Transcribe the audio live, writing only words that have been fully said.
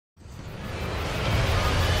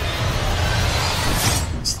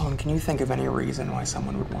can you think of any reason why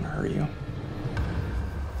someone would want to hurt you?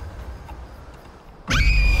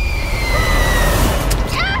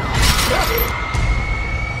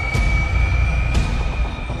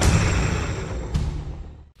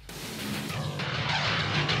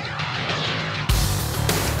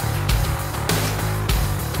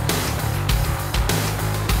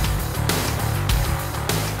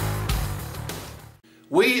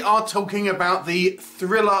 We are talking about the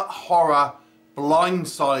thriller horror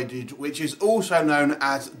Blindsided, which is also known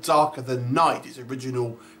as Darker Than Night, its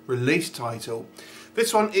original release title.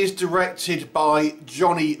 This one is directed by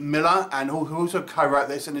Johnny Miller, and who also co-wrote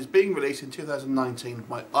this, and is being released in 2019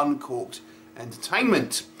 by UNCORK'D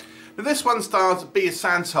Entertainment. Now this one stars Bea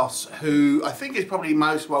Santos, who I think is probably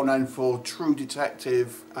most well known for True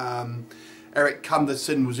Detective. Eric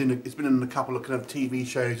Knudsen has been in a couple of kind of TV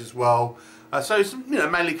shows as well. So some,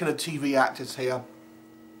 mainly kind of TV actors here.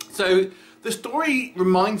 So the story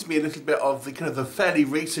reminds me a little bit of the kind of the fairly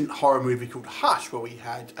recent horror movie called Hush, where we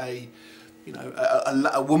had a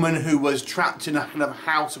woman who was trapped in a kind of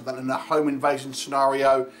house in a home invasion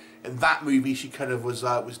scenario. In that movie, she kind of was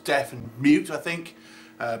deaf and mute, I think.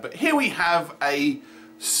 But here we have a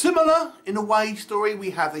similar, in a way, story. We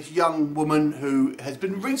have this young woman who has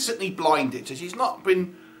been recently blinded. So she's not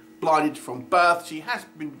been blinded from birth. She has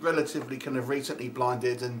been relatively kind of recently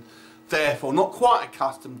blinded and therefore not quite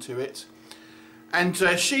accustomed to it. And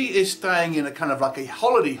she is staying in a kind of like a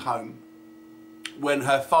holiday home when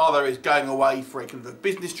her father is going away for a kind of a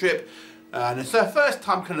business trip. And it's her first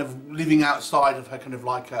time kind of living outside of her kind of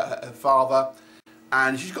like her father.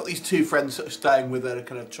 And she's got these two friends sort of staying with her to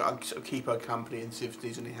kind of try and sort of keep her company and see if she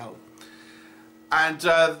needs any help. And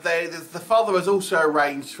the father has also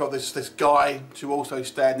arranged for this guy to also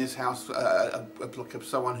stay in this house,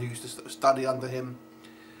 someone who used to sort of study under him.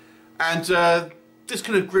 And this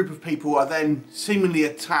kind of group of people are then seemingly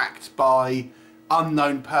attacked by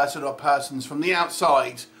unknown person or persons from the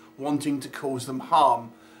outside wanting to cause them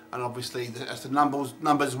harm. And obviously, as the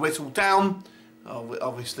numbers whittle down,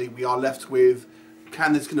 obviously we are left with,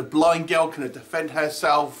 can this kind of blind girl kind of defend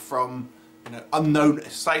herself from unknown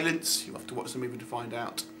assailants? You have to watch the movie to find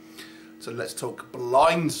out. So let's talk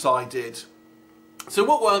Blindsided. So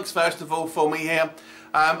what works first of all for me here?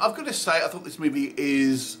 I've got to say I thought this movie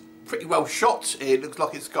is pretty well shot. It looks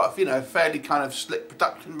like it's got fairly kind of slick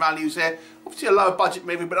production values here. Obviously a lower budget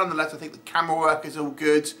movie, but nonetheless I think the camera work is all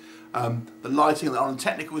good. The lighting on the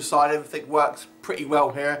technical side, everything works pretty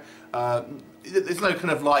well here. There's no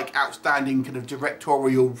kind of like outstanding kind of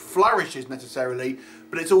directorial flourishes necessarily,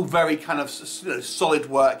 but it's all very kind of solid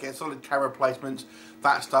work, solid camera placement,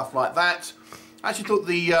 that stuff like that. I actually thought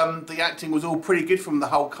the acting was all pretty good from the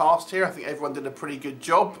whole cast here. I think everyone did a pretty good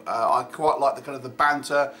job. I quite like the kind of the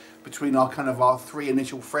banter between our three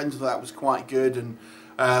initial friends. That was quite good, and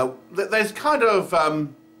there's kind of a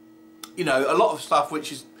lot of stuff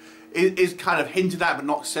which is kind of hinted at but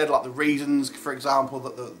not said, like the reasons, for example,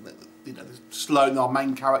 that Sloan, our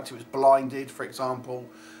main character, is blinded, for example.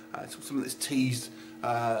 Something that's teased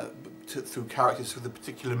through characters through the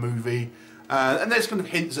particular movie. And there's kind of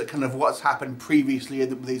hints at kind of what's happened previously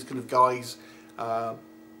with these kind of guys'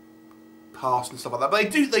 past and stuff like that.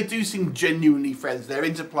 But they do seem genuinely friends. Their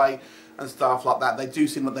interplay and stuff like that, they do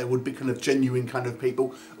seem like they would be kind of genuine kind of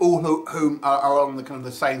people, all whom are on the kind of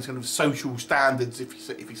the same kind of social standards, if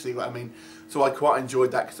you see what I mean. So I quite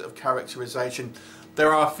enjoyed that sort of characterization.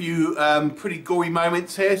 There are a few pretty gory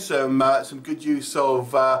moments here. Some good use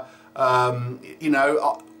of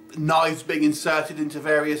knives being inserted into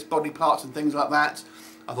various body parts and things like that.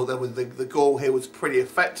 I thought the gore here was pretty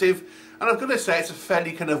effective, and I've got to say it's a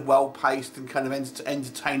fairly kind of well-paced and kind of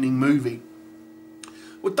entertaining movie.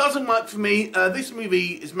 What doesn't work for me, this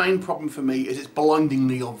movie's main problem for me is it's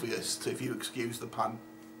blindingly obvious, if you excuse the pun.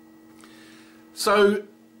 So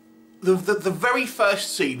the very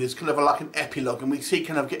first scene is kind of like an epilogue, and we see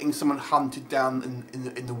kind of getting someone hunted down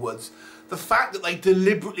in the woods. The fact that they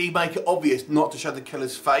deliberately make it obvious not to show the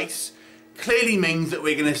killer's face clearly means that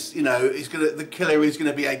we're going to, the killer is going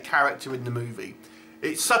to be a character in the movie.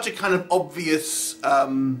 It's such a kind of obvious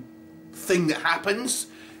thing that happens,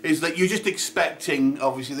 is that you're just expecting,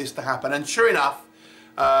 obviously, this to happen. And sure enough,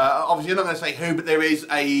 obviously I'm not going to say who, but there is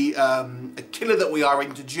a killer that we are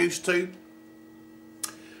introduced to.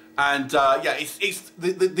 And yeah, it's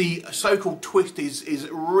the so-called twist is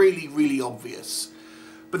really, really obvious.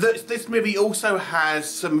 But this movie also has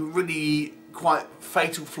some really quite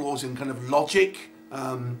fatal flaws in kind of logic.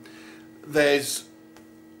 There's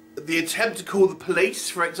the attempt to call the police,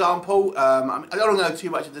 for example. I don't want to go too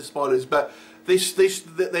much into spoilers, but there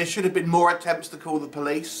should have been more attempts to call the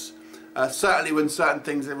police. Certainly when certain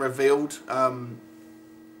things are revealed.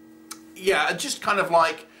 yeah, just kind of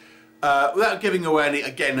like, without giving away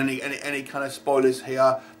any kind of spoilers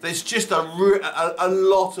here, there's just a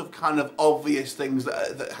lot of kind of obvious things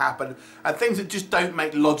that happen, and things that just don't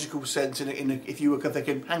make logical sense if you were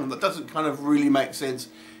thinking, hang on, that doesn't kind of really make sense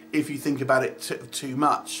if you think about it too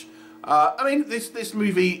much. I mean, this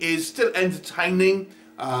movie is still entertaining.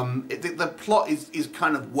 The plot is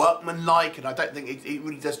kind of workmanlike, and I don't think it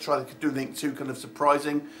really does try to do anything too kind of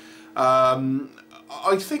surprising.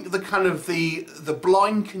 I think the kind of the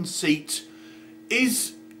blind conceit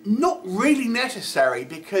is not really necessary,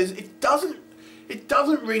 because it doesn't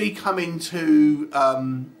really come into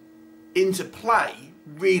play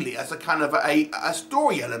really as a kind of a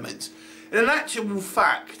story element. In actual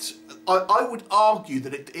fact, I would argue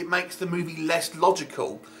that it makes the movie less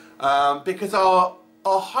logical, because our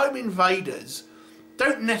home invaders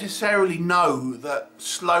don't necessarily know that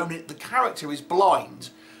Sloan, the character, is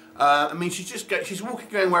blind. I mean, she's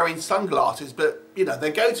walking around wearing sunglasses, but you know,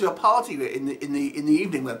 they go to a party in the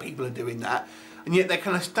evening where people are doing that, and yet they're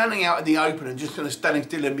kind of standing out in the open and just kind of standing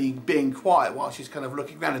still and being quiet while she's kind of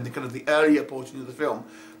looking around in the kind of the earlier portion of the film.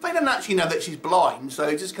 They don't actually know that she's blind, so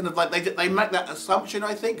it's just kind of like they make that assumption,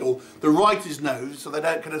 I think, or the writers know, so they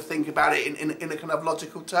don't kind of think about it in a kind of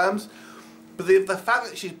logical terms. But the fact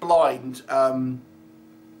that she's blind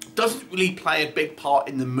doesn't really play a big part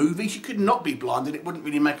in the movie. She could not be blind, and it wouldn't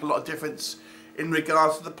really make a lot of difference in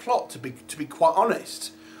regards to the plot, to be quite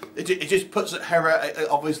honest. It just puts her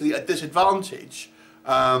obviously at a disadvantage,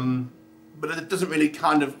 but it doesn't really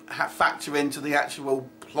kind of factor into the actual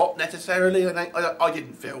plot necessarily. I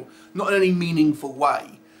didn't feel, not in any meaningful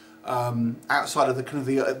way, outside of the kind of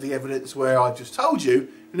the evidence where I just told you,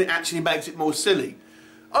 and it actually makes it more silly.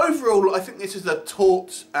 Overall, I think this is a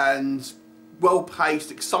taut and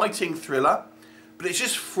well-paced, exciting thriller, but it's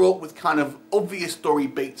just fraught with kind of obvious story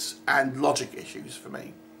beats and logic issues for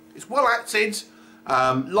me. It's well acted,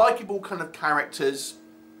 likeable kind of characters,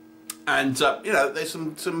 and you know, there's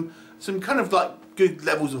some kind of like good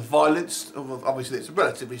levels of violence. Obviously, it's a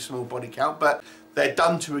relatively small body count, but they're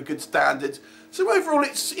done to a good standard. So overall,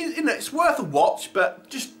 it's worth a watch, but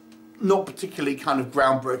just not particularly kind of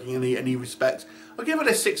groundbreaking in any respect. I'll give it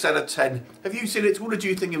a 6 out of 10. Have you seen it? What did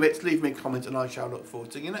you think of it? Leave me a comment and I shall look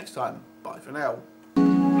forward to seeing you next time. Bye for now.